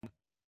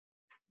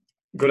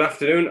Good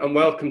afternoon and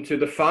welcome to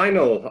the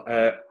final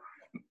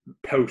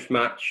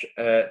post-match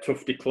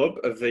Tufty Club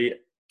of the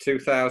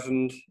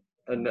 2019-20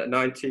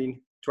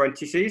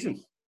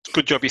 season.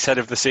 Good job you said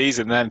of the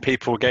season. Then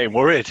people were getting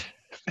worried.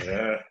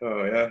 Yeah.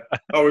 Oh, yeah.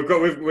 Oh,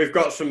 we've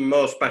got some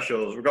more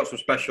specials. We've got some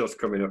specials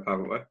coming up,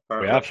 haven't we?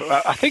 We have.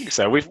 I think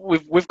so.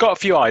 We've got a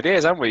few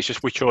ideas, haven't we? It's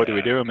just which order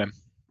we do them in.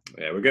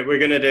 Yeah, we're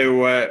going to do.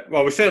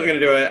 We're certainly going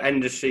to do an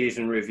end of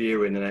season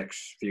review in the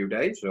next few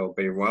days. It'll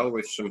be well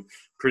with some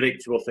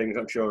predictable things.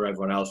 I'm sure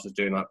everyone else is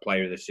doing, like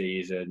player of the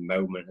season,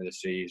 moment of the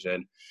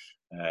season,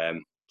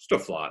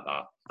 stuff like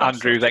that.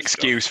 Andrew's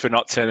excuse for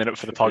not turning up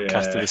for the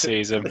podcast of the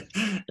season.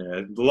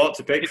 A lot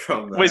to pick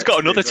from. Well, he's got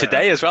another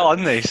today as well,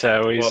 hasn't he?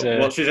 So he's.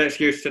 What's his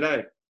excuse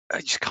today? I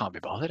just can't be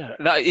bothered.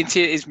 Into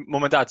his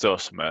mum and dad's or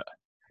something.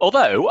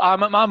 Although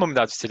I'm at my mum and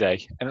dad's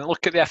today, and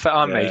look at the effort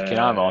I'm making.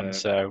 I'm on.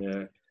 So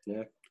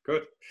yeah.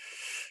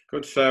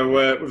 Good.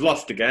 So we've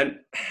lost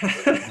again.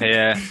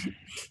 Yeah.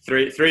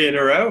 Three in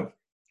a row.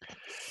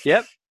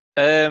 Yep.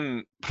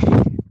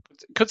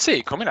 Could see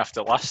it coming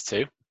after the last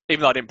two.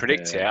 Even though I didn't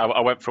predict it, I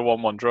went for a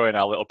 1-1 draw in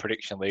our little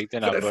prediction league,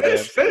 didn't I?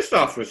 First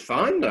half was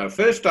fine though.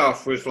 First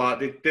half was like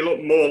they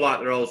looked more like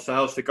their old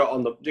selves. They got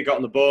on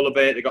the ball a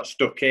bit. They got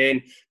stuck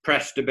in,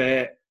 pressed a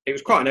bit. It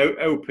was quite an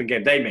open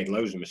game. They made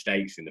loads of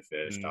mistakes in the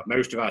first half.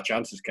 Most of our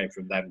chances came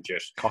from them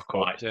just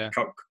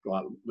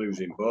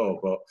losing ball.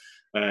 But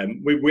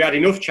we had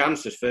enough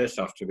chances first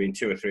half to be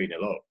 2 or 3-0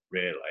 up,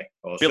 really.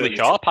 Billy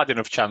Sharp had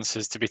enough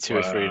chances to be 2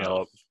 or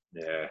 3-0 up.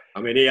 Yeah,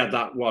 I mean he had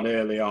that one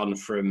early on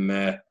from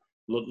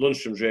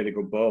Lundstrom's really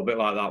good ball, a bit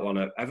like that one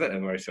at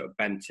Everton where he sort of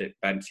bent it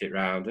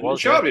round. And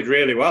Sharp did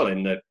really well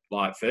in the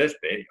first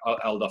bit.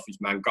 Held off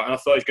his man, and I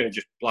thought he was going to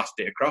just blast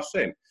it across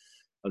him.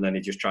 And then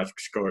he just tried to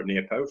score it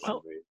near post.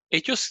 Well,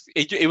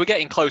 it were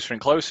getting closer and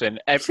closer,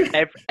 and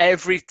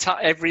every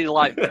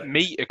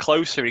metre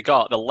closer he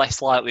got, the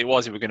less likely it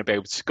was he were going to be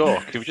able to score.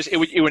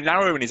 He was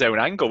narrowing his own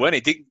angle,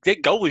 wasn't he?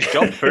 Did goal his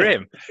job for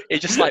him.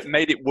 It just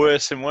made it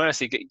worse and worse.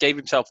 He gave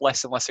himself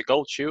less and less a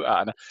goal to shoot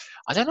at, and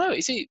I don't know.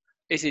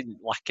 Is he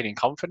lacking in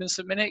confidence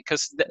at the minute?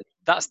 Because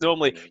that's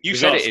normally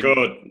He's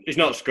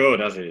not scored,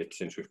 has he,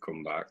 since we've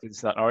come back?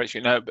 Since that Norwich,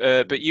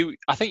 but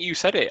I think you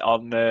said it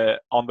on the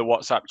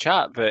WhatsApp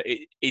chat that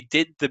it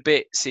did the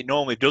bits it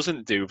normally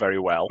doesn't do very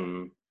well,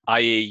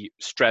 i.e.,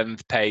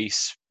 strength,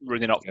 pace,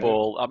 running off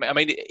ball. I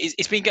mean,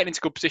 it's been getting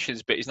into good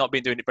positions, but he's not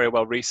been doing it very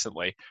well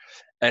recently.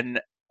 And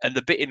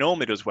the bit he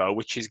normally does well,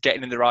 which is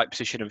getting in the right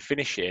position and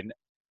finishing.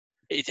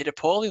 He did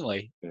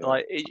appallingly.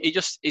 Yeah.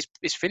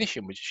 His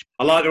finishing was.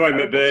 I like the way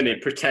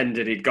McBurney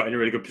pretended he'd got in a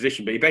really good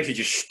position, but he basically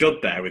just stood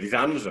there with his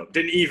hands up.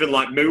 Didn't even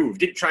move.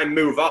 Didn't try and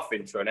move off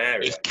into an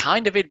area. He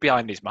kind of hid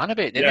behind his man a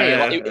bit,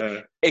 didn't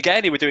he?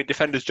 Again, he was doing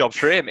defender's jobs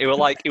for him. He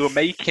were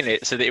making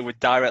it so that it was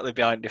directly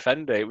behind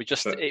defender. It was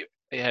just, it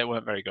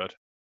weren't very good.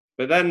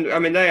 But then, I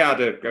mean, they had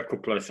a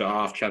couple of sort of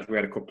half chances. We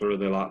had a couple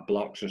of other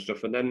blocks and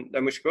stuff, and then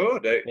we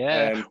scored.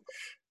 Yeah.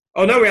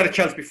 Oh no, we had a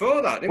chance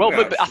before that, didn't we?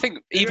 But I think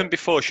even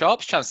before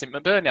Sharp's chance, didn't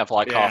McBurney have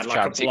half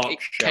chance? It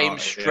came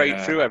straight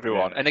through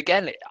everyone. Yeah. And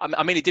again,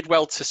 I mean, he did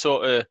well to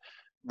sort of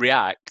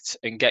react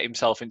and get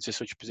himself into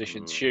such a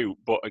position to shoot,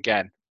 but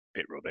again, a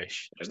bit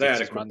rubbish. They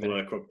had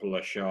a couple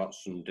of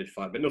shots and did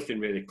fine, but nothing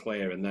really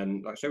clear. And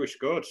then, like I say, we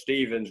scored.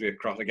 Stevens, we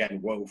crossed again,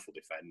 woeful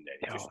defending.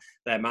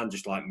 Their man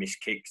just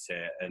miskicked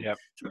it and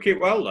took it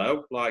well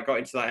though. Got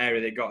into that area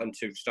they got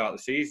into to start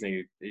the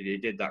season. He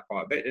did that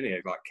quite a bit, didn't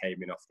he?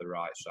 Came in off the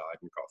right side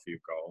and got a few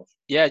goals.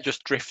 Yeah,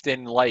 just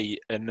drifting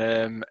late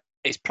and.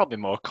 It's probably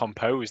more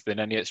composed than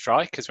any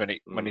strikers when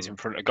he's in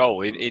front of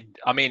goal. He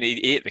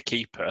hit the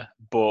keeper,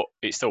 but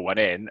it still went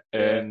in.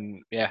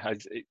 And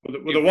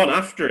the one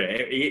after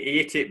it, he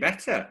hit it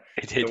better.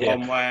 He did, the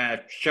one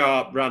where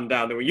Sharp ran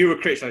down the way. You were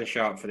criticising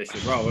Sharp for this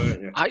as well,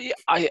 weren't you?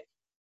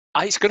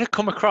 It's going to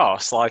come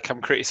across like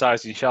I'm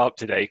criticising Sharp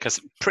today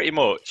because pretty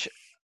much.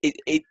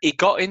 He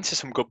got into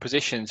some good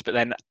positions, but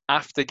then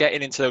after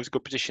getting into those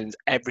good positions,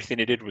 everything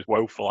he did was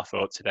woeful, I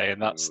thought, today. And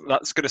that's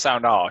going to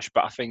sound harsh,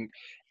 but I think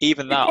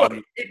even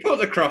he put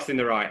the cross in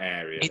the right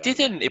area. He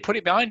didn't. He put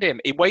it behind him.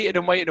 He waited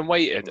and waited and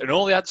waited, and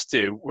all he had to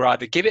do were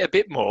either give it a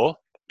bit more,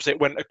 so it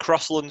went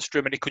across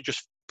Lundstrom and he could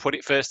just put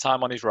it first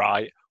time on his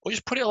right, or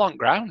just put it along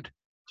ground.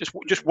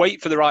 Just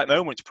wait for the right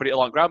moment to put it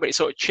along ground, but he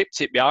sort of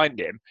chipped it behind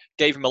him,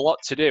 gave him a lot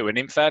to do, and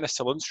in fairness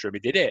to Lundstrom, he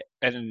did it,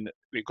 and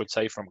a good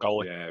save from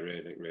goalie. Yeah,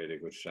 really, really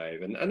good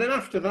save. And then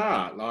after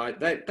that,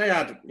 they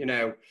had,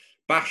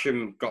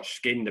 Basham got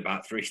skinned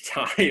about 3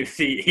 times.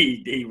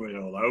 He went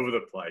all over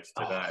the place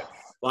today.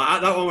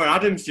 That one where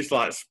Adams just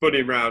spun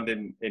him round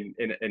in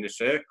a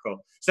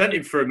circle, sent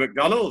him for a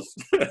McDonald's.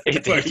 He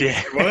did,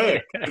 yeah.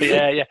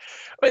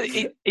 Well,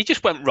 he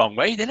just went wrong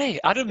way, didn't he?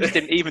 Adams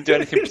didn't even do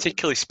anything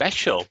particularly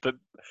special, but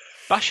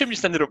Basham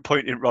just ended up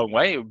pointing the wrong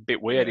way. It was a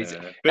bit weird.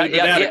 Yeah. But they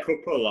had a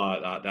couple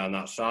like that down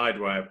that side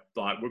where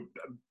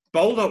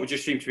Baldock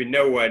just seemed to be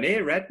nowhere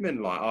near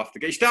Redmond. Like after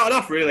he started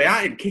off really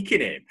at him,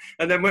 kicking him,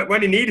 and then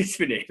when he needed to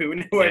be near, he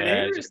was nowhere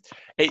near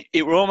him.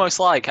 It were almost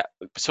like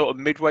sort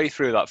of midway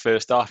through that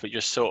first half, it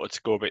just sort of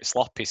to go a bit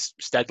sloppy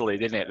steadily,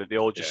 didn't it? That they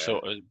all just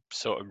sort of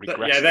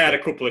regressed. Yeah, they had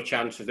a couple of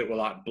chances that were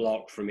like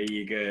blocked from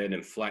Egan,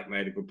 and Fleck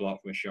made a good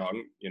block from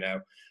Sean,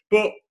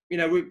 But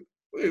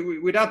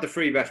we'd had the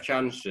three best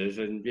chances,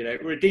 and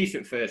it were a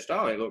decent first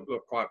start. It looked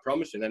quite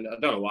promising. And I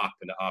don't know what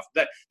happened at half.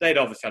 They'd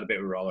obviously had a bit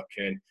of a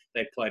rollicking.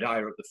 They played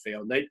higher up the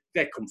field.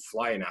 They come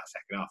flying out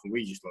second half, and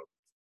we just looked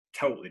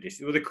totally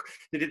distant.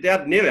 They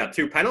had nearly had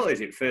 2 penalties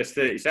in the first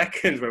 30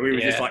 seconds when we were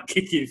just like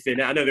kicking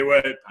thin. I know they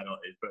weren't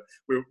penalties, but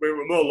we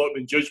were more luck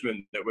than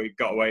judgment that we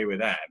got away with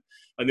them,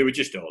 and they were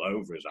just all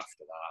over us after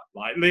that.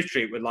 Like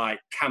literally, it was like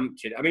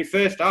camped in. I mean,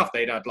 first half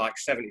they'd had like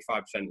 75%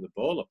 of the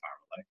ball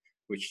apparently,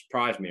 which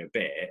surprised me a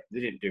bit.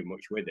 They didn't do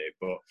much with it,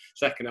 but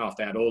second half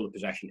they had all the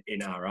possession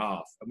in our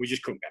half, and we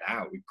just couldn't get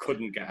out. We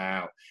couldn't get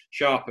out.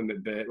 Sharp and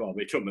McBurney, well,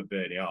 we took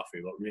McBurney off.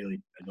 He looked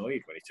really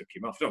annoyed when he took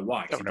him off. I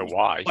don't know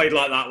why. He played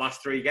like that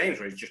last 3 games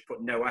where he's just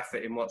put no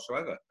effort in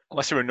whatsoever.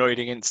 Unless they were annoyed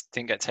he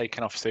didn't get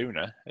taken off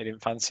sooner. He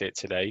didn't fancy it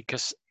today,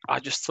 because I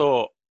just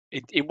thought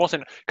it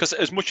wasn't, because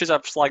as much as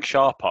I've slagged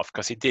Sharp off,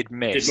 because he did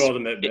miss. Did more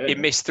than McBurney. He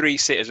missed 3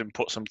 sitters and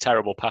put some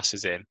terrible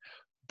passes in.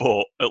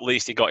 But at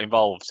least he got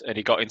involved and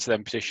he got into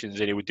them positions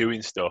and he was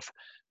doing stuff.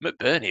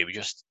 McBurney, he was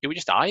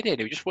just hiding.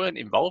 He just weren't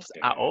involved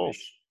at all.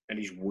 And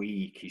he's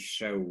weak. He's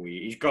so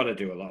weak. He's got to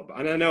do a lot.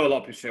 And I know a lot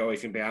of people say,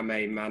 he's going to be our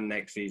main man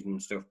next season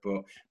and stuff.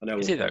 But I know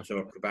we'll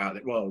talk about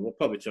it. Well, we'll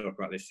probably talk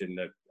about this in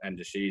the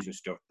end of season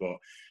stuff. But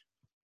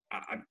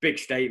a big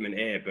statement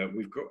here. But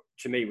we've got,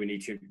 to me, we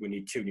need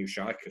 2 new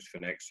strikers for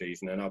next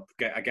season. And I'll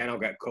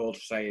get called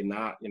for saying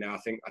that. I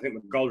think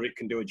McGoldrick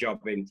can do a job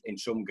in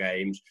some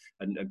games,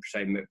 and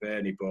say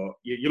McBurney. But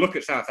you look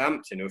at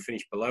Southampton, who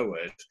finished below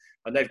us,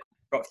 and they've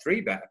got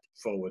 3 better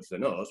forwards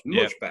than us,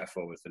 much better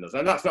forwards than us,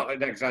 and that's not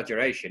an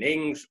exaggeration.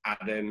 Ings,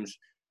 Adams,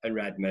 and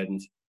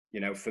Redmond.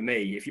 For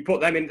me, if you put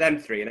them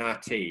 3 in our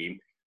team,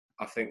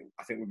 I think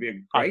we'd be a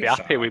great. I'd be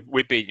happy.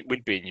 We'd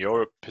be in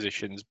Europe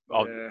positions,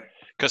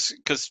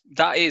 because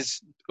that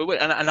is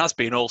and has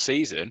been all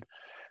season,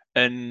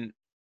 and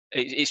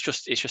it's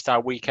just our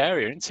weak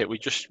area, isn't it? We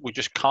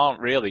just can't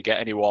really get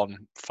anyone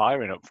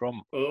firing up front.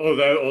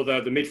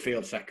 Although the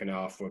midfield second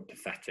half were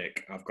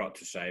pathetic, I've got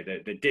to say.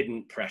 They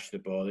didn't press the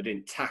ball, they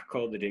didn't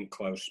tackle, they didn't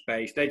close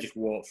space. They just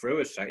walked through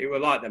us. It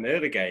was like them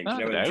early games,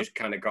 they just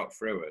kind of got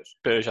through us.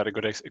 Burge had a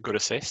good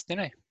assist,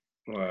 didn't he?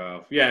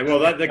 Well, yeah.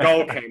 Well, the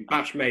goal came.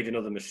 Bash made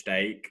another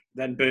mistake.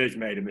 Then Burge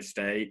made a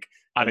mistake,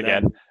 and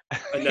then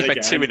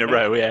again. 2 in a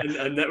row. Yeah,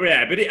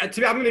 but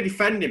I'm going to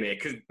defend him here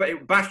because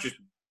Bash just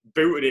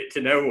booted it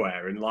to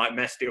nowhere and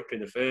messed it up in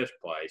the first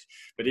place.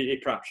 But he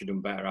perhaps should have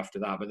done better after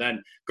that. But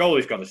then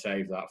goalie's got to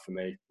save that for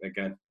me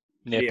again.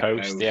 Near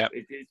post, yeah.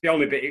 It's the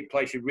only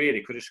place he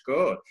really could have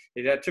scored.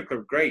 He took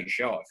a great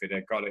shot if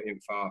he'd got it in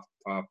far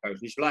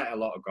post. He's let a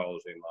lot of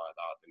goals in like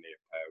that, the near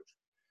post.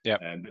 Yeah,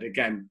 but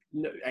again,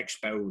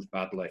 exposed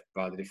badly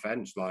by the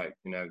defence. They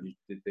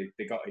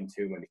got in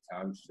too many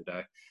times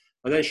today,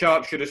 and then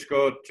Sharp should have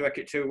scored to make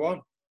it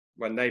 2-1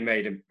 when they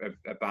made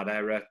a bad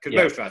error. Because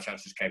most of our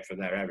chances came from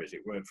their errors.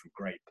 It weren't from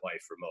great play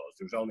from us.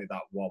 There was only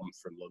that one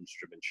from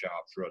Lundstram and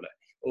Sharp's runner.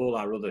 All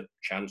our other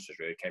chances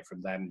really came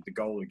from them. The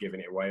goalie giving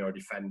it away or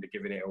defender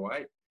giving it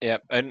away. Yeah,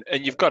 and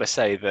you've got to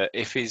say that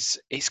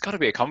it's got to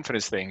be a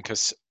confidence thing,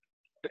 because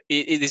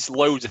it is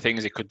loads of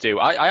things he could do.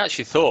 I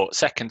actually thought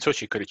second touch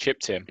he could have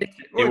chipped him.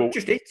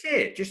 Just hit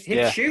it. Just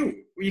hit shoot.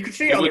 You could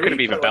see it. He could have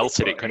even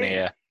belted it, couldn't he?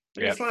 Yeah.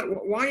 It's like,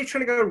 why are you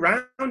trying to go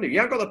around him? You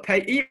haven't got the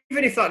pay.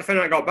 Even if that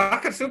defender got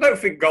back, I still don't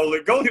think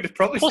goalie would have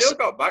probably still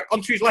got back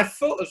onto his left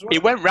foot as well. He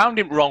went round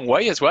him wrong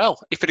way as well.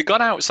 If it had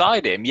gone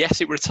outside him, yes,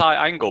 it was a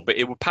tight angle, but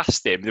it would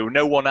past him. There was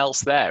no one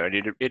else there, and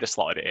he'd have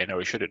slotted it in, or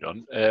he should have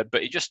done.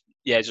 But just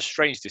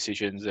strange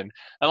decisions. And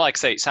like I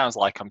say, it sounds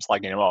like I'm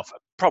slagging him off,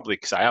 probably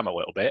because I am a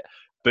little bit.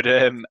 But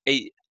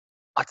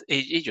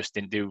he just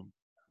didn't do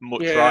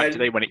much right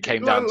today when it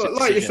came down to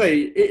like you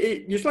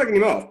say, you're slagging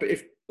him off. But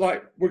if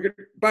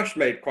Bash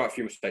made quite a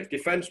few mistakes,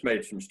 defence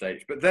made some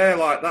mistakes, but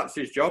that's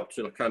his job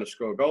to kind of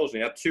score goals.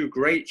 And he had 2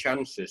 great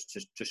chances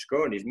to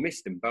score, and he's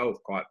missed them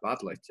both quite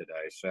badly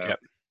today. So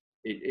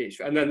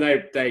and then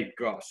they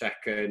got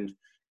second.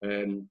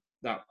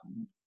 That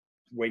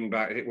wing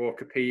back,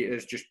 Walker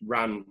Peters, just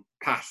ran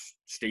past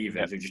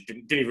Stevens. He just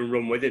didn't even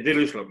run with it. They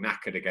just looked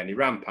knackered again. He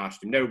ran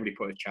past him. Nobody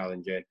put a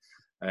challenge in.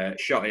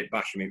 Shot it,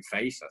 bash him in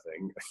face, I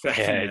think.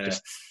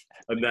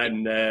 And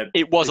then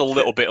it was a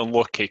little bit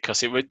unlucky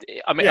because it would.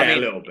 I mean, a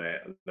little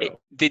bit.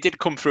 They did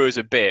come through us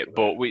a bit,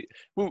 but we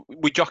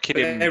jockeyed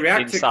him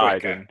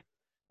inside, and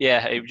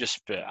it was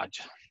just.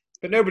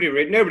 But nobody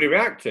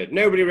reacted.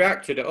 Nobody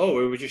reacted at all.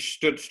 We were just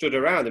stood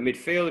around. The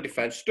midfield,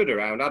 defence stood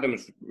around.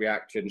 Adams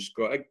reacted and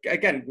scored.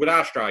 Again, would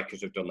our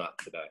strikers have done that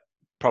today?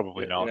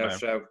 Probably not. No.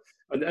 So,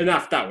 and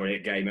after that,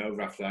 it game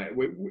over. After that,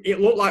 it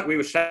looked like we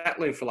were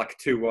settling for like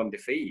a 2-1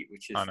 defeat,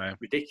 which is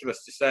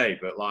ridiculous to say.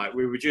 But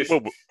we were just. We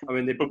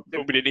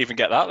didn't even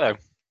get that though.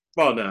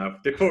 Well, no,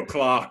 they put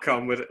Clark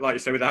on with, like you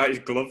say, without his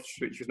gloves,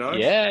 which was nice.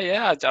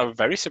 Yeah. I'm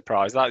very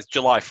surprised. That's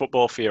July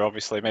football for you,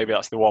 obviously. Maybe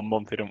that's the 1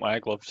 month he didn't wear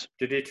gloves.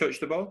 Did he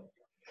touch the ball?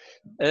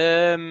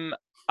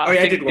 I he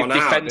think did one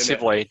out,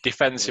 didn't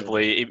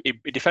defensively,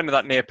 he defended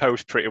that near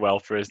post pretty well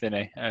for us,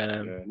 didn't he?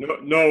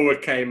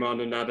 Norwood came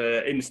on and had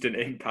an instant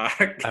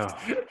impact. Oh.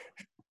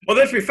 Well,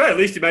 let's be fair, at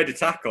least he made a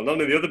tackle. None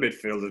of the other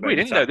midfielders made He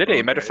didn't, though, did he?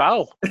 He made a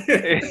foul.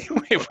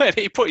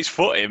 He put his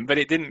foot in, but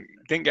it didn't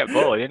get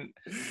ball. It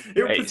was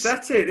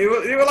pathetic. They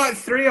were like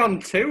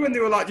 3-on-2, and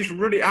they were like just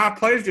running. Our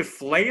players just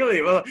flailing.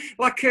 It was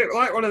like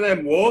one of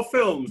them war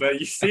films where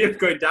you see them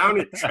going down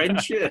in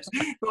trenches,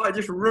 like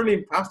just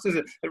running past us.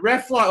 The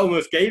ref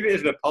almost gave it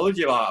as an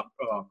apology, like,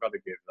 "Oh, I've got to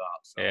give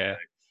that." So, yeah.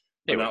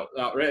 In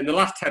the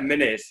last 10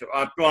 minutes,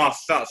 I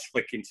started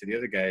flicking to the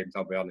other games,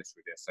 I'll be honest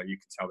with you, so you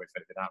can tell me if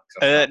anything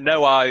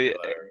happens.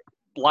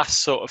 Last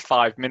sort of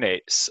 5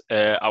 minutes,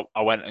 I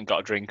went and got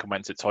a drink and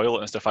went to the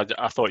toilet and stuff. I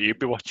thought you'd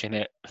be watching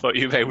it. I thought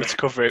you'd be able to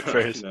cover it for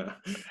us. No.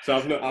 So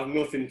I've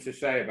nothing to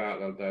say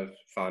about that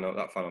final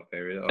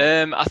period.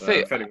 I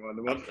think. If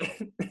anyone wants.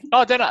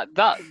 I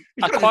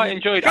quite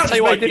enjoyed. I'll tell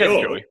you what I did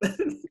enjoy.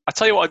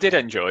 I did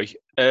enjoy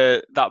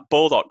that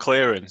Baldock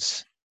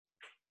clearance.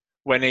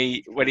 When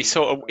he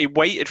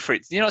waited for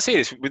it. Did you not see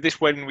this with this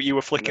when you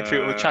were flicking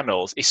through the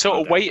channels? He sort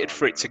of waited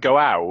for it to go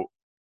out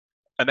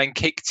and then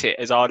kicked it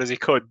as hard as he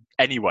could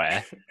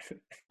anywhere.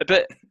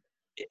 But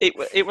it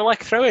was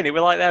like throwing. It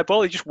was like their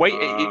ball. He just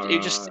waited.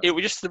 It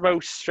was just the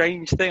most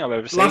strange thing I've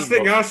ever seen. Last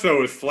thing I saw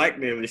was Fleck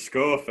nearly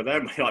score for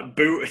them. Like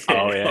booted it.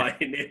 Oh yeah.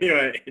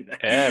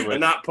 At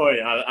that point,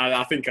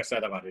 I think I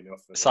said I've had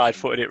enough.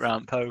 Side-footed it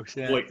round post.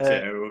 Yeah. Flicked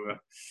it over.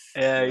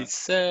 Yeah,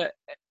 it's.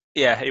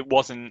 It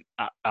wasn't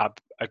a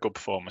good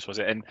performance, was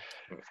it? And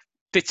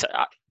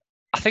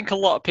I think a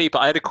lot of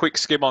people. I had a quick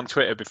skim on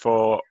Twitter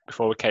before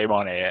we came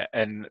on here,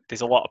 and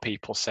there's a lot of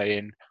people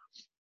saying,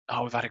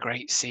 "Oh, we've had a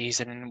great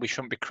season, and we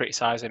shouldn't be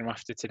criticising them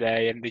after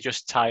today, and they're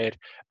just tired."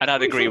 And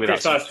I'd agree with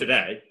that. Criticise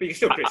today, but you can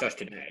still criticise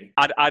today.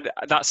 I'm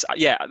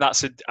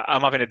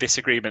having a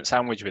disagreement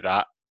sandwich with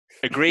that.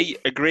 Agree.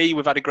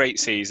 We've had a great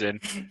season.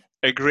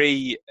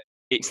 Agree.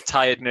 It's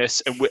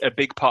tiredness, and a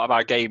big part of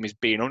our game is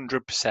being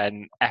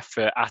 100%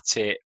 effort at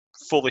it,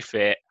 fully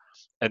fit.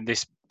 And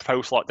this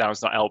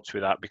post-lockdown's not helped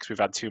with that because we've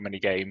had too many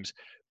games.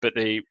 But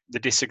the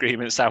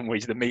disagreement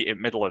sandwich, the meat in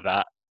the middle of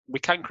that, we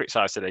can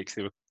criticise today because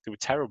they were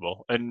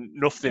terrible, and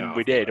nothing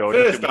we did. Or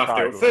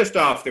first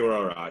half they were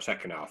all right.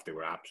 Second half they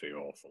were absolutely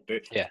awful.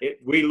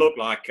 We looked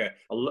like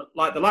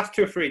like the last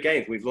 2 or 3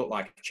 games we've looked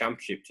like a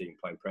championship team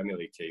playing Premier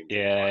League team.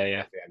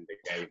 Yeah. At the end of the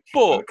game.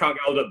 But we can't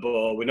get hold of the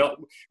ball.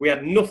 We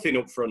had nothing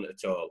up front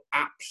at all.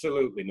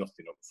 Absolutely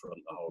nothing up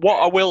front.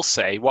 What I will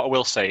say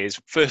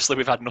is, firstly,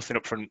 we've had nothing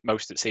up front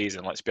most of the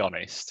season. Let's be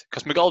honest,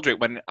 because McGoldrick,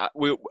 when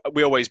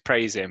we always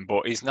praise him,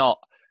 but he's not.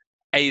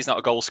 A, he's not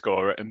a goal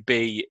scorer, and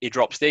B, he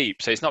drops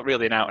deep. So he's not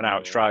really an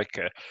out-and-out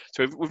striker.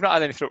 So we've not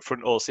had anything up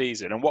front all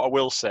season. And what I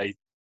will say,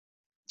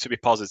 to be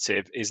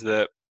positive, is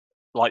that,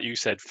 like you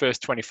said,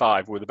 first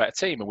 25 we were the better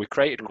team, and we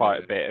created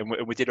quite a bit, and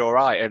we did all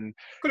right. And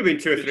could have been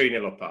 2 or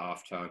 3-0 up at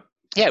half-time.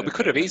 Yeah, we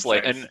could have easily.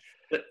 And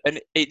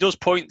it does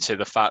point to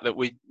the fact that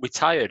we're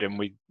tired and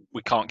we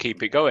can't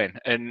keep it going.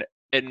 And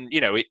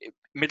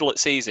middle of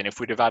season, if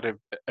we'd have had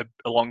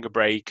a longer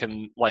break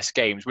and less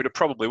games, we'd have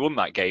probably won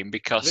that game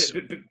because...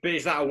 But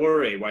is that a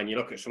worry when you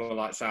look at someone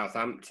like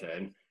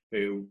Southampton,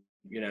 who,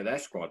 their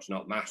squad's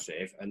not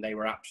massive, and they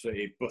were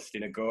absolutely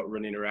busting a gut,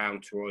 running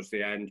around towards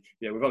the end.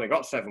 We've only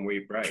got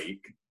 7-week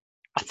break.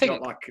 Is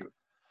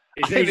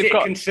it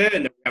a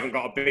concern that we haven't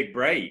got a big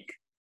break?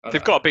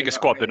 They've got a bigger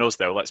squad than us,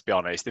 though, let's be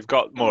honest. They've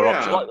got more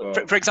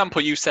options. For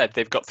example, you said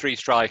they've got 3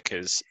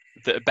 strikers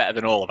that are better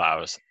than all of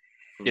ours.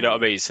 You know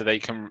what I mean? So they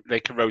can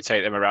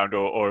rotate them around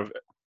or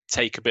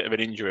take a bit of an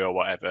injury or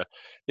whatever.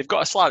 They've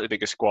got a slightly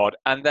bigger squad,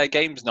 and their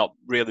game's not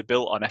really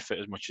built on effort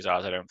as much as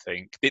ours, I don't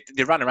think.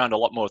 They ran around a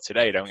lot more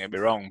today, don't get me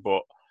wrong,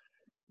 but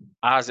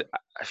I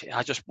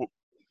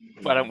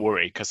don't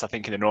worry, because I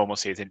think in the normal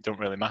season it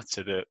doesn't really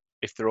matter that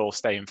if they're all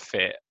staying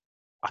fit,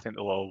 I think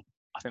they'll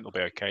be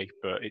okay.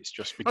 But it's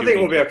just I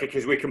think we'll be okay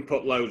because we can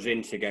put loads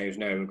into games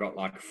now. We've got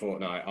like a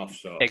fortnight off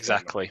sort of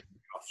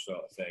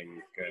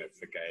thing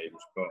for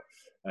games, but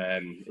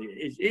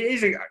it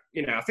is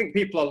I think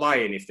people are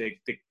lying if they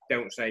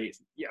don't say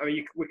it's.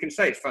 We can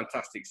say it's a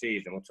fantastic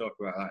season. We'll talk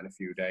about that in a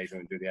few days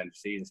when we do the end of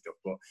season stuff.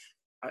 But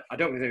I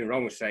don't think there's anything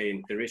wrong with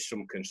saying there is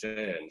some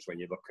concerns when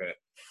you look at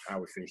how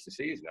we finished the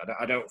season.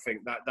 I don't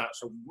think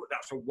that's a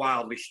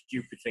wildly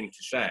stupid thing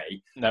to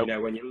say. No.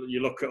 When you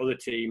look at other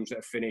teams that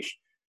have finished,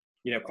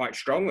 quite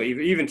strongly.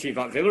 Even teams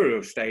like Villa who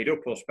have stayed up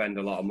will spend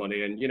a lot of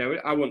money. And,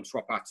 I wouldn't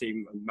swap our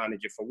team and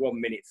manager for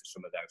 1 minute for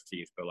some of those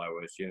teams below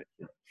us.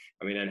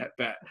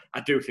 But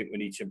I do think we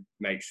need to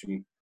make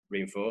some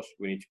reinforcements.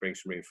 We need to bring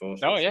some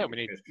reinforcements. Oh, yeah,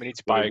 we need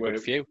to buy a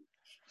good few. A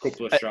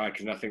couple of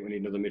strikers, and I think we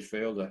need another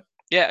midfielder.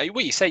 Yeah,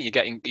 what you say,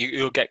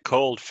 you'll get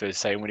called for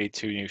saying we need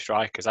 2 new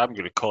strikers. I'm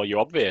going to call you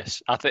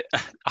obvious. I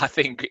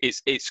think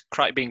it's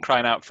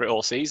crying out for it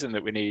all season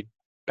that we need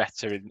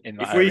better in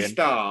that If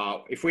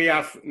area. if we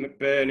have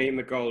McBurney,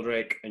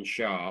 McGoldrick and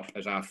Sharp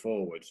as our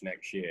forwards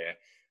next year,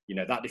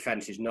 that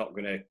defence is not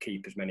going to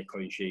keep as many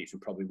clean sheets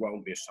and probably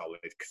won't be as solid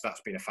because that's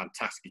been a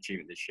fantastic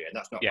achievement this year.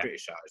 That's not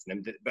criticising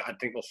them, but I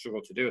think they'll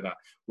struggle to do that.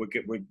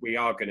 We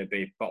are going to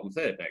be bottom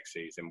third next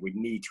season. We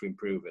need to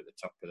improve at the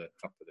top of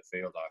the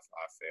field. I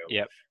feel.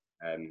 Yep.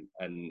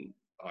 And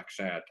like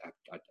I say,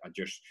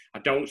 I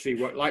don't see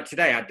what, like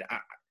today.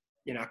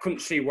 I couldn't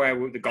see where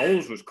the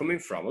goals was coming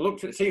from. I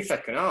looked at the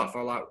second half. I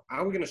was like,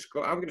 how are we going to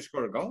score? How are we going to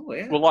score a goal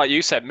here? Well, like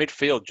you said,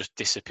 midfield just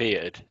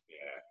disappeared.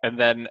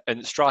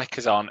 And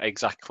strikers aren't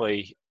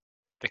exactly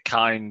the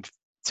kind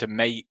to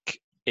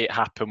make it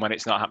happen when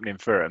it's not happening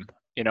for them.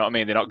 You know what I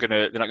mean? They're not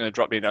gonna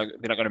drop in.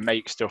 They're not gonna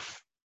make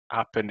stuff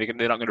happen.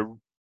 They're not gonna.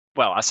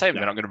 Well, I say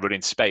they're not going to run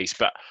in space,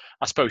 but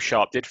I suppose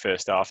Sharp did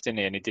first half, didn't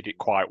he? And he did it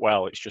quite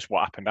well. It's just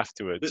what happened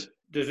afterwards.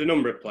 There's a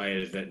number of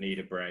players that need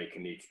a break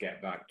and need to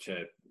get back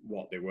to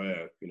what they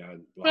were.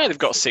 They've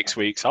got 6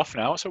 weeks off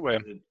now, so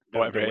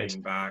whatever it is.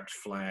 Backs,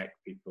 Fleck,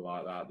 people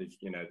like that. They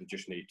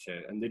just need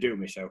to, and they do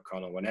miss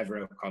O'Connell. Whenever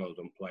O'Connell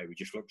doesn't play, we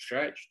just look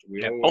stretched.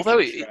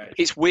 Although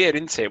it's weird,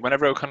 isn't it?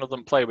 Whenever O'Connell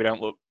doesn't play, we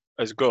don't look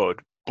as good.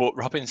 But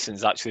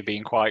Robinson's actually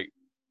been quite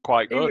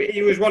good.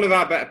 He was one of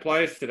our better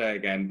players today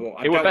again, but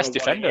I don't know best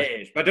defender. What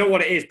it is. I don't know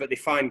what it is, but they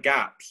find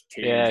gaps.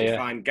 They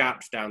find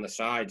gaps down the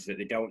sides that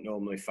they don't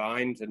normally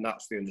find, and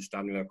that's the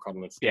understanding of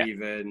O'Connell and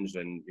Stevens.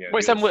 And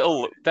it's them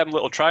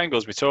little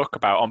triangles we talk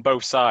about on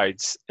both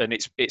sides, and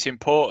it's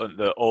important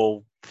that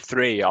all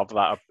three of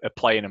that are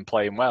playing and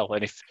playing well.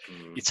 And if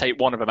you take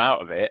one of them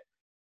out of it,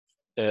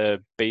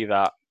 be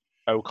that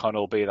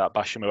O'Connell, be that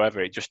Basham,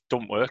 whoever, it just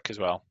don't work as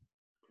well.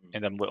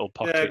 In them little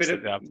pockets.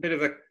 Bit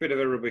of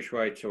a rubbish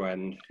way to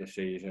end the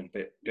season.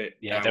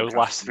 Those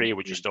last three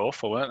were just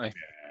awful, weren't they?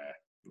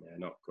 Yeah,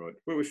 not good.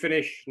 But we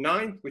finished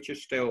 9th, which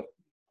is still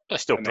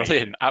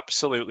brilliant,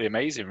 absolutely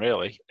amazing,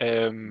 really.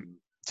 To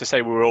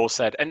say we were all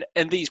said, and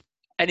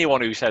anyone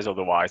who says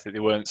otherwise that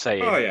they weren't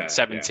saying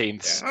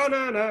 17th. Oh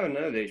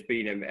no, it's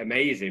been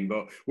amazing.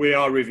 But we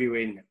are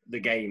reviewing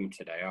the game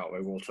today, aren't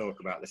we? We'll talk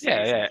about the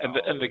season.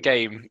 And the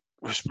game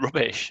was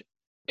rubbish.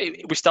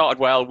 We started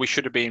well. We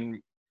should have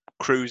been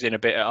cruising a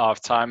bit at half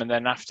time, and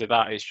then after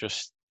that it's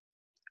just,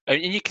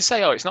 and you can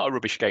say, it's not a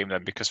rubbish game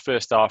then, because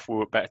first half we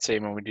were a better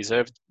team and we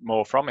deserved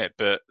more from it,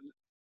 but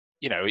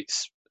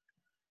it's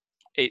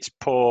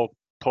poor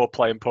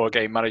play and poor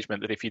game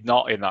management that if you're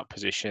not in that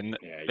position,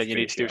 then you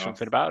need to do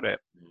something about it.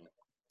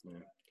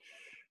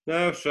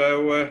 No,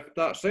 so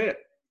that's it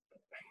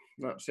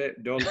done.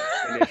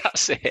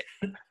 That's it.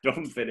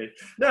 Done, finished.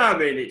 No, I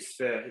mean it's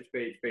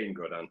been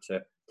good, hasn't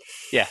it?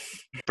 Yeah,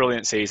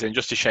 brilliant season.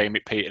 Just a shame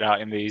it petered out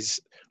in these.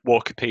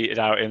 Walker petered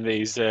out in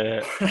these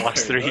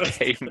last 3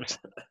 games.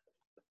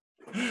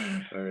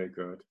 Very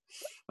good.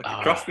 Like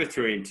a cross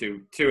between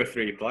two or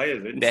three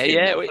players, isn't it?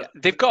 Yeah,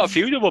 they've got a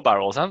few double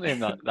barrels, haven't they, in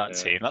that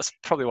team? That's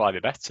probably why they're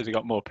better. They've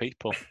got more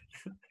people.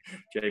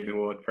 Jamie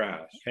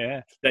Ward-Prowse.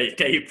 Yeah.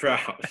 Dave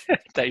Prowse.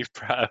 Dave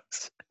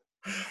Prowse.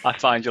 I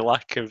find your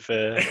lack of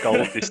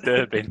goal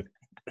disturbing.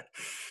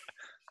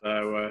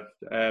 So,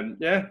 end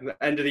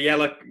of the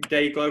yellow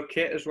Dayglow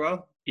kit as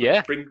well.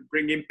 Yeah.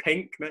 Bring in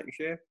pink next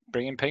year.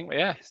 Bring in pink,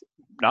 yeah.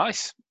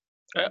 Nice.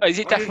 Is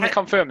it definitely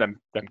confirmed,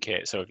 them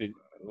kits? So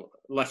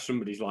unless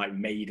somebody's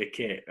made a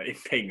kit in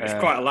pink. It's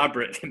quite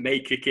elaborate to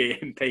make a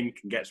kit in pink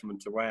and get someone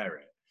to wear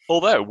it.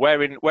 Although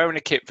wearing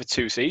a kit for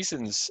 2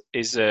 seasons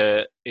is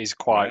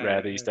quite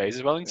rare these days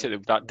as well, isn't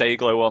it? That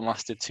Dayglow one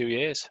lasted 2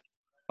 years.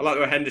 I like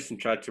the way Henderson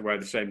tried to wear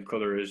the same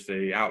colour as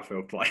the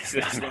outfield players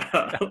as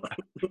well.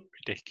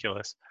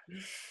 Ridiculous.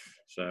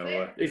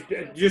 So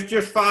it's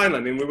just finally,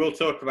 I mean, we will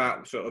talk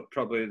about sort of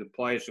probably the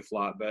players stuff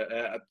like that,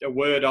 but a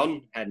word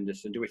on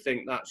Henderson. Do we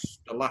think that's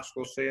the last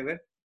we'll see of him?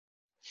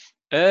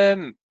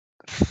 I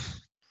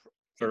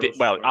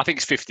think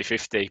it's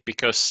 50-50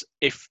 because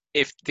if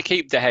they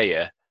keep De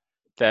Gea,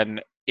 then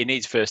he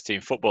needs first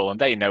team football, and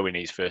they know he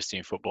needs first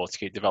team football to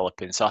keep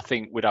developing. So I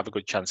think we'd have a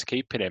good chance of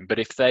keeping him. But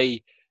if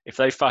they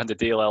find a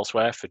deal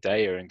elsewhere for De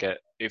Gea and get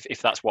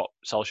if that's what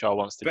Solskjaer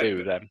wants to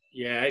do, then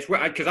it's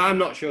because I'm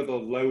not sure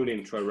they'll loan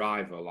him to a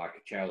rival like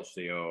a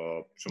Chelsea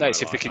or something. No,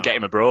 it's if they can get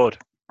him abroad.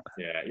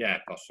 Yeah,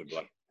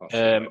 possibly.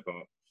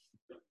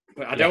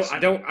 But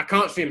I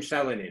can't see him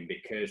selling him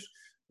because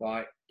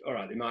all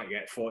right, they might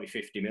get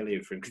 40-50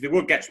 million for him because they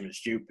would get something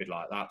stupid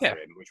like that for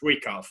him, which we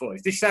can't afford.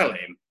 If they sell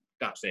him,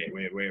 that's it.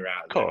 We're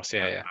out. Of course,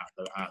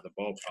 out the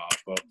ballpark.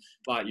 But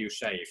like you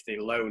say, if they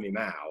loan him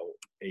out,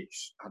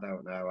 it's I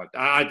don't know.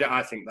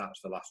 I think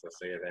that's the last we'll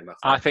see of him.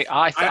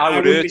 I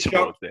would urge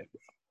towards it.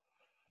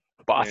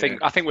 But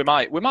I think we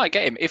might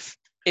get him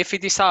if he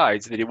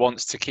decides that he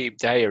wants to keep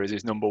De Gea as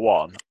his number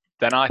one.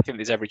 Then I think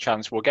there's every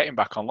chance we'll get him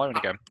back on loan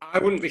again. I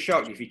wouldn't be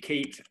shocked if he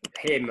keeps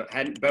him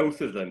and both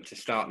of them to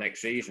start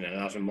next season and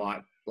has them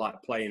like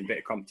playing a bit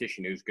of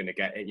competition. Who's going to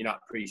get it?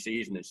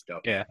 Pre-season and stuff.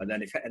 Yeah. And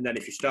then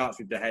if he starts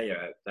with De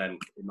Gea, then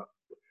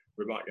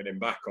we might get him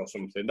back or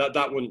something.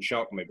 That wouldn't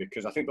shock me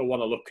because I think they'll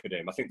want to look at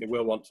him. I think they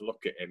will want to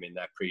look at him in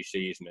their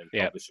pre-season and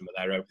probably some of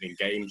their opening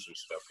games and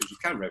stuff because you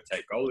can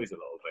rotate goalies a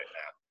little bit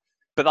now.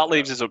 But that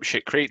leaves us up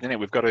shit creek, doesn't it?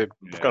 We've got to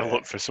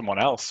look for someone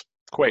else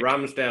quick.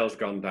 Ramsdale's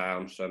gone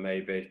down, so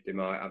maybe they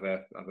might have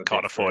a.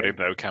 Can't afford him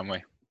though, can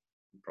we?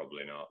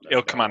 Probably not.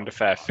 He'll command a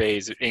fair fee.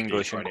 He's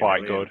English and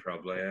quite good.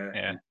 Probably,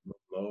 yeah.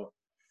 So,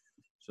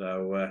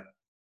 so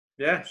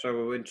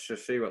we'll interested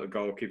to see what the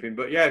goalkeeping.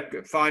 But yeah,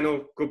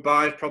 final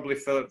goodbyes probably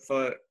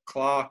for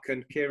Clark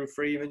and Kieran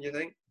Freeman. You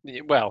think?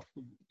 Well,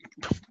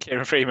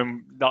 Kieran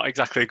Freeman, not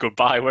exactly a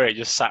goodbye, where he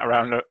just sat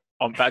around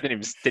on bed.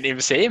 Didn't even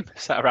see him.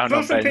 Sat around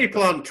on bed. Some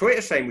people on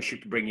Twitter saying we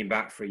should bring him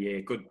back for a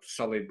year. Good,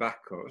 solid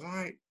backup. I was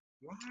like,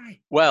 why?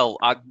 Well,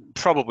 I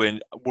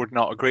probably would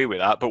not agree with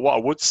that. But what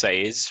I would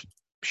say is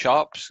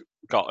Sharp's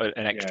got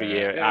an extra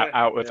year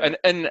out of,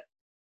 and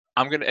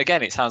I'm gonna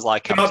again. It sounds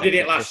like Sharp did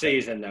it last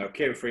season though.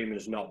 Kieran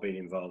Freeman's not been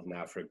involved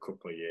now for a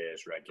couple of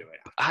years regularly.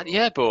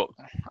 But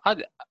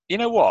you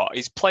know what?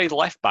 He's played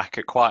left back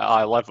at quite a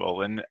high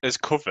level, and as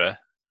cover,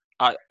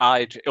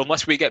 I'd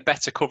unless we get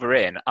better cover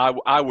in,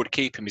 I would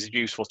keep him. He's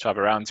useful to have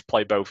around to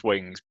play both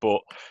wings,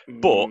 but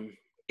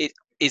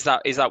is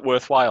that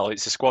worthwhile?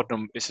 It's a squad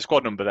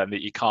number then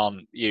that you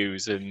can't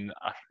use, and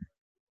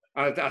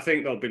I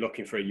think they'll be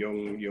looking for a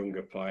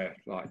younger player,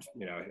 like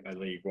a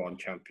League One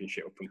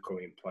Championship up and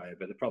coming player.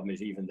 But the problem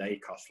is even they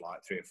cost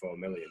like 3 or 4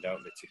 million,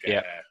 don't they, to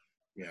get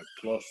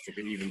plus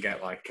to even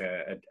get like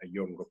a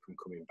young up and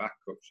coming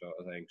backup sort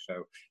of thing.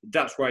 So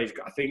that's why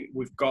I think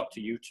we've got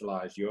to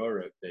utilise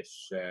Europe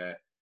this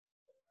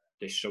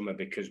summer,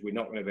 because we're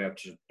not going to be able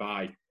to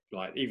buy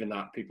like even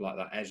that people like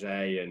that Eze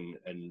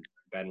and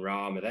Ben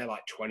Rama. They're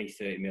like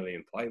 20-30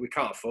 million players. We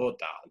can't afford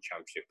that on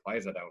Championship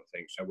players, I don't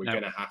think. So we're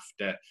going to have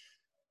to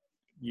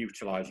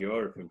utilise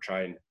Europe and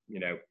try and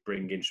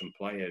bring in some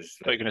players.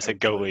 I thought you were going to say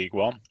go League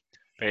One.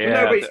 But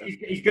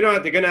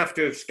they're going to have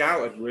to have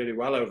scouted really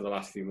well over the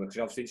last few months.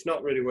 Obviously, it's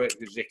not really worked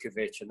with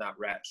Zikovic and that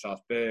Ret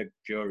Salzburg.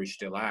 Jury's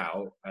still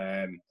out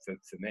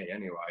for me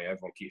anyway.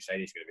 Everyone keeps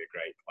saying he's going to be a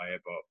great player,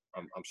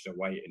 but I'm still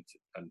waiting.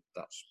 And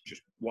that's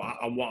just what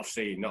I've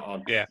seen, not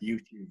on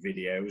YouTube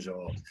videos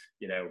or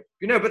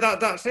But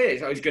that's it.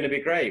 So he's going to be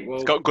great. Well,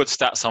 he's got good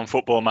stats on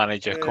Football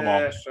Manager. Come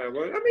on. So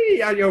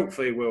I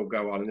hopefully will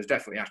go on, and there's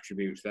definitely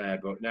attributes there.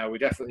 But no, we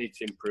definitely need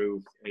to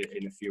improve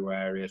in a few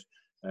areas.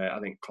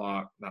 I think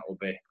Clark, that will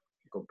be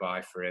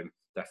goodbye for him,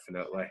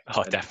 definitely.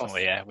 Oh, and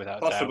definitely,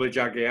 without possibly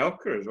doubt.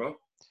 Jagielka as well.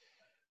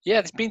 Yeah,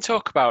 there's been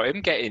talk about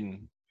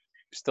him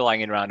still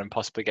hanging around and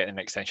possibly getting an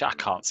extension. I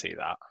can't see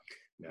that.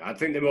 No, I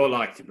think they're more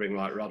likely to bring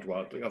like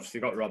Rodwell. Obviously,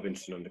 got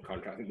Robinson under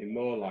contract. I think they're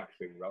more likely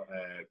to bring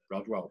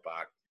Rodwell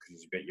back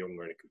because he's a bit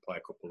younger and he can play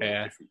a couple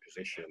of different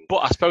positions. But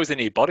I suppose they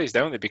need bodies,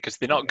 don't they? Because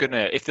they're not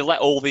gonna. If they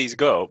let all these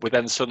go, we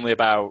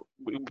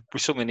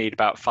suddenly need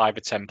about 5 or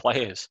 10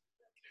 players.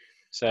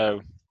 So.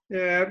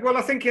 Yeah, well,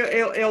 I think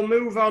he'll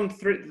move on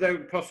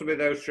through possibly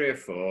those 3 or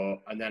 4,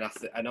 and then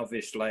and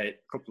obviously a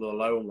couple of the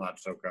loan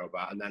lads will go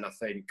back, and then I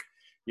think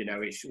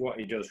it's what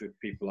he does with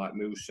people like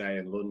Mousse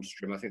and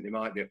Lundstrom. I think there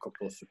might be a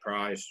couple of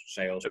surprise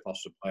sales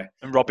possibly.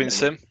 And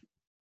Robinson.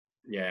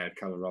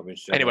 Callum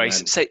Robinson. Anyway,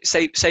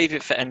 save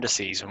it for end of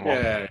season.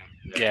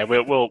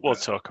 We'll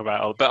talk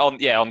about it. But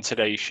on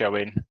today's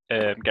showing,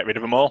 get rid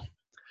of them all.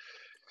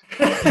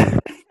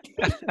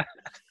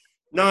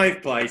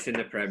 9th place in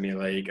the Premier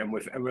League, and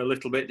we're a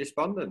little bit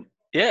despondent.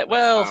 Yeah,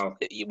 well,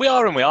 we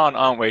are and we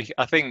aren't we?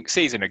 I think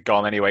season had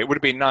gone anyway. It would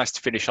have been nice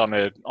to finish on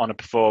a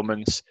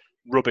performance.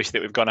 Rubbish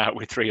that we've gone out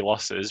with 3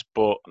 losses,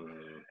 but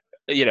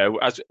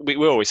as we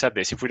always said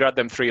this, if we'd had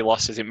them 3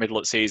 losses in middle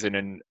of the season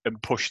and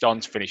pushed on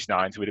to finish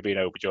 9th, we'd have been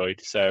overjoyed.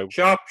 So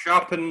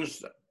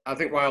sharpens. I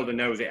think Wilder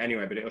knows it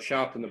anyway, but it'll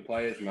sharpen the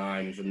players'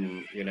 minds,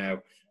 and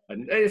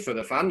and it's for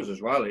the fans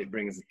as well. It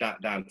brings that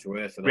down to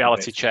earth.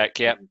 Reality check,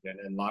 yeah.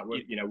 And like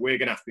we're going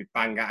to have to be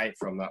bang at it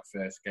from that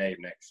first game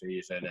next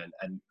season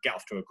and get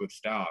off to a good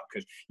start,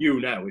 because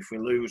if we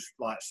lose,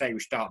 like say we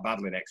start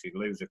badly next season,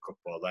 lose a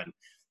couple, then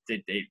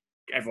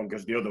everyone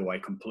goes the other way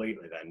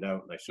completely. Then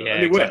don't they? So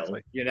and they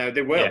exactly. will.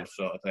 They will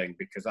sort of thing,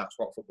 because that's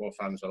what football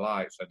fans are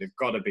like. So they've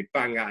got to be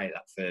bang at it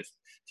that first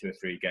 2 or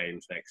 3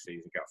 games next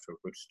season, get off to a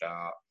good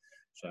start.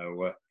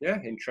 So,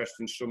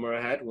 interesting summer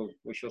ahead.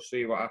 We shall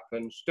see what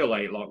happens. Still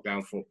 8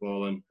 lockdown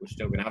football, and we're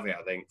still going to have it,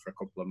 I think, for a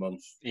couple of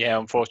months. Yeah,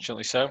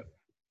 unfortunately so.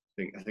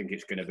 I think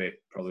it's going to be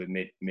probably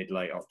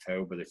mid-late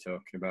October they're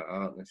talking about,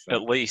 aren't they? So,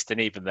 at least, and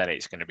even then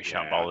it's going to be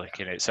shambolic,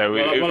 isn't it? So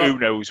who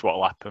knows what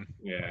will happen?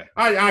 Yeah.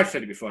 I've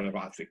said it before, and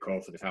I've actually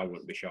called for this. I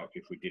wouldn't be shocked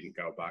if we didn't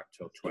go back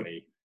till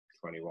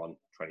 2021,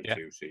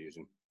 22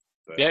 season.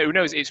 But, who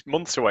knows? It's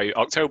months away.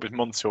 October's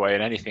months away,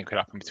 and anything could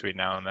happen between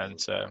now and then.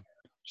 So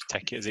just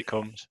take it as it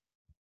comes.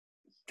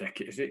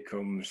 Take it as it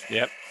comes.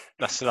 Yep,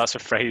 that's a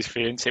phrase for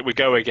you, isn't it? We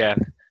go again.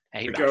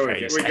 We go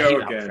again.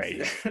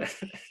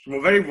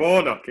 We're very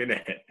Warnock, isn't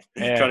it?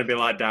 Yeah. Trying to be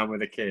like down with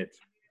the kids.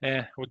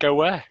 Yeah, we go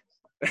where?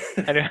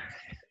 Anyway,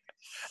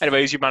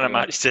 who's your man of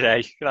match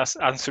today?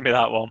 Answer me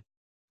that one.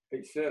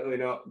 It's certainly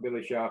not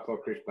Billy Sharp or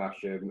Chris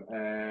Basham.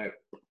 I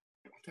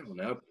don't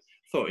know.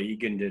 I thought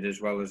Egan did as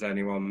well as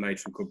anyone, made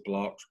some good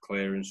blocks,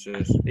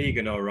 clearances.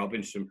 Egan or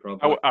Robinson,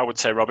 probably. I would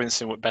say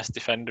Robinson was best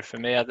defender for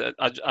me. I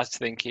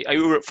think he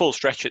was at full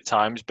stretch at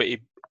times, but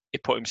he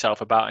put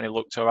himself about and he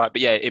looked all right.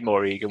 But yeah, Imo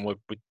or Egan were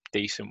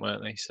decent,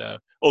 weren't they? So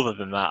other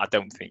than that, I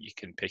don't think you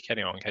can pick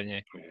anyone, can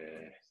you?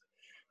 Yeah.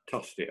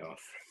 Tossed it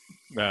off.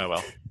 Oh,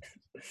 well.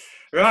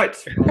 Right,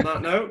 on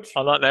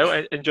that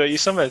note, enjoy your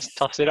summers.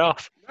 Toss it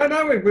off.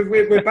 No,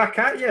 we're back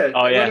at you.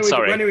 Oh, yeah,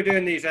 sorry. When are we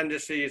doing these end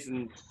of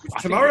season?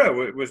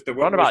 Tomorrow was the one.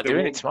 We're on about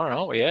doing it tomorrow,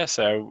 aren't we? Yeah,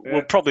 so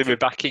we'll probably be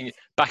back in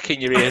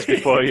your ears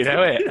before you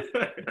know it.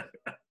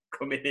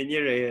 Coming in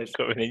your ears.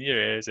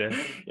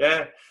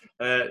 Yeah.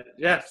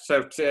 Yeah.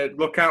 So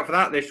look out for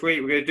that this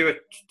week. We're going to do a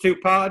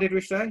two-part. Did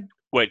we say?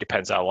 Well, it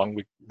depends how long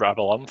we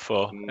rattle on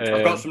for.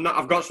 I've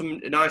got some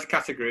nice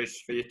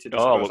categories for you to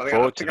discuss. Oh, I look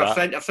forward to that.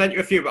 I've sent you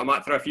a few, but I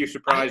might throw a few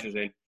surprises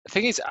in. The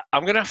thing is,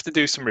 I'm going to have to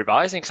do some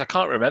revising because I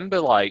can't remember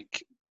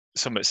like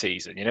summer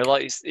season. You know,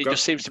 like it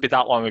just seems to be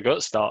that long ago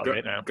it started.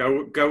 You know,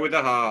 go with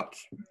the heart.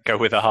 Go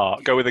with the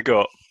heart. Go with the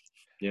gut.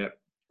 Yeah.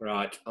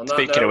 Right.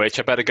 Speaking of which,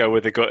 I better go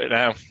with the gut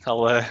now.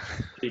 I'll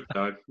see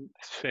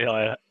you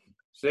later.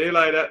 See you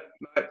later.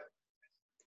 Bye.